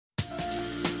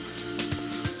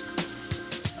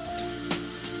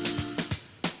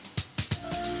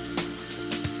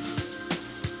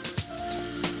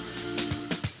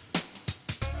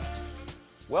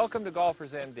Welcome to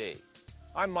Golfers MD.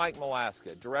 I'm Mike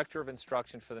Malaska, Director of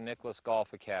Instruction for the Nicklaus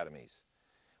Academies.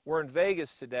 We're in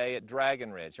Vegas today at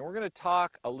Dragon Ridge, and we're going to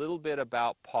talk a little bit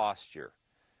about posture.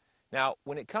 Now,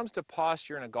 when it comes to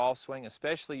posture in a golf swing,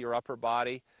 especially your upper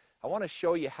body, I want to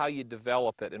show you how you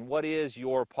develop it and what is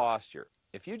your posture.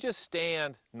 If you just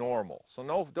stand normal,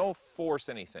 so don't force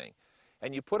anything,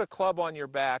 and you put a club on your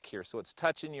back here so it's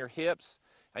touching your hips,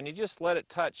 and you just let it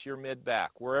touch your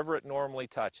mid-back, wherever it normally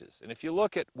touches. And if you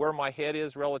look at where my head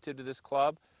is relative to this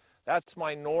club, that's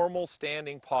my normal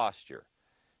standing posture.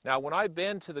 Now, when I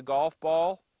bend to the golf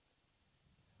ball,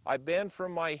 I bend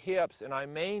from my hips and I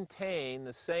maintain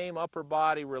the same upper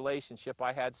body relationship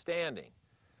I had standing.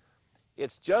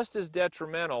 It's just as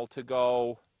detrimental to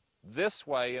go this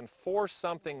way and force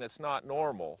something that's not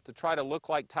normal, to try to look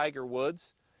like Tiger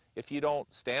Woods if you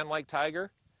don't stand like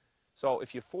Tiger. So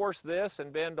if you force this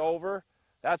and bend over,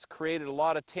 that's created a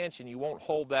lot of tension. You won't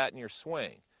hold that in your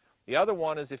swing. The other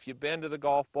one is if you bend to the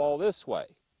golf ball this way.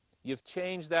 You've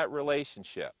changed that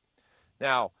relationship.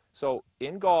 Now, so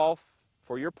in golf,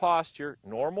 for your posture,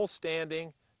 normal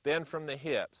standing, bend from the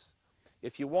hips.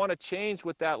 If you want to change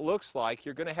what that looks like,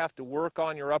 you're going to have to work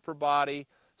on your upper body,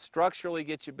 structurally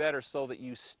get you better so that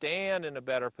you stand in a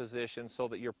better position so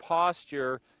that your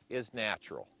posture is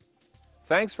natural.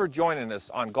 Thanks for joining us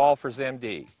on Golfers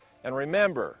MD. And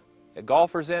remember, at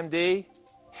Golfers MD,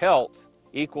 health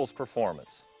equals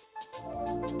performance.